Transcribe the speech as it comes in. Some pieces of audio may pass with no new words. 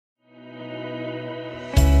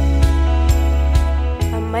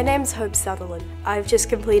My name's Sutherland. I've just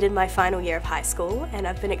completed my final year of high school and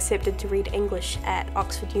I've been accepted to read English at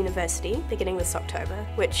Oxford University beginning this October,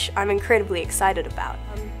 which I'm incredibly excited about.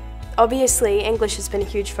 Obviously, English has been a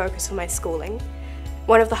huge focus of my schooling.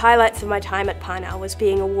 One of the highlights of my time at Parnell was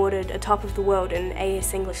being awarded a Top of the World in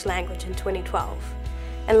AS English Language in 2012,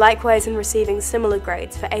 and likewise in receiving similar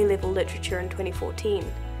grades for A-level literature in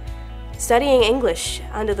 2014. Studying English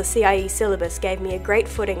under the CIE syllabus gave me a great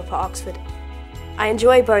footing for Oxford. I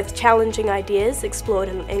enjoy both challenging ideas explored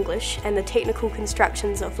in English and the technical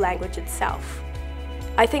constructions of language itself.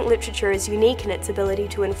 I think literature is unique in its ability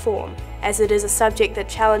to inform, as it is a subject that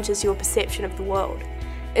challenges your perception of the world.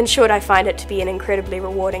 In short, I find it to be an incredibly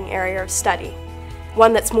rewarding area of study,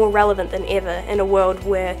 one that's more relevant than ever in a world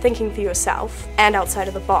where thinking for yourself and outside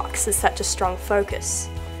of the box is such a strong focus.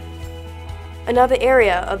 Another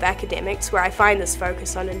area of academics where I find this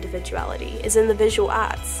focus on individuality is in the visual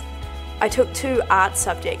arts. I took 2 art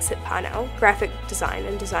subjects at Parnell, graphic design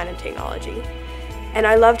and design and technology, and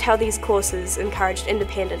I loved how these courses encouraged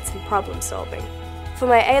independence and problem solving. For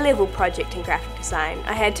my A-level project in graphic design,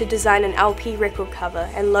 I had to design an LP record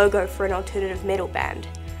cover and logo for an alternative metal band.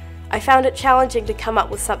 I found it challenging to come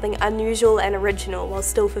up with something unusual and original while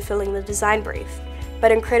still fulfilling the design brief,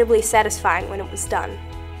 but incredibly satisfying when it was done.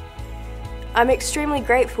 I'm extremely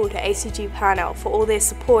grateful to ACG Parnell for all their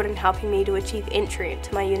support in helping me to achieve entry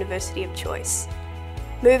into my university of choice.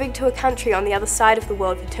 Moving to a country on the other side of the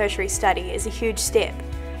world for tertiary study is a huge step,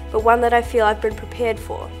 but one that I feel I've been prepared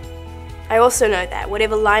for. I also know that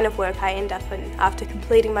whatever line of work I end up in after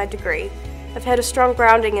completing my degree, I've had a strong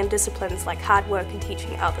grounding in disciplines like hard work and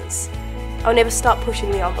teaching others. I'll never stop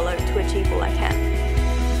pushing the envelope to achieve all I can.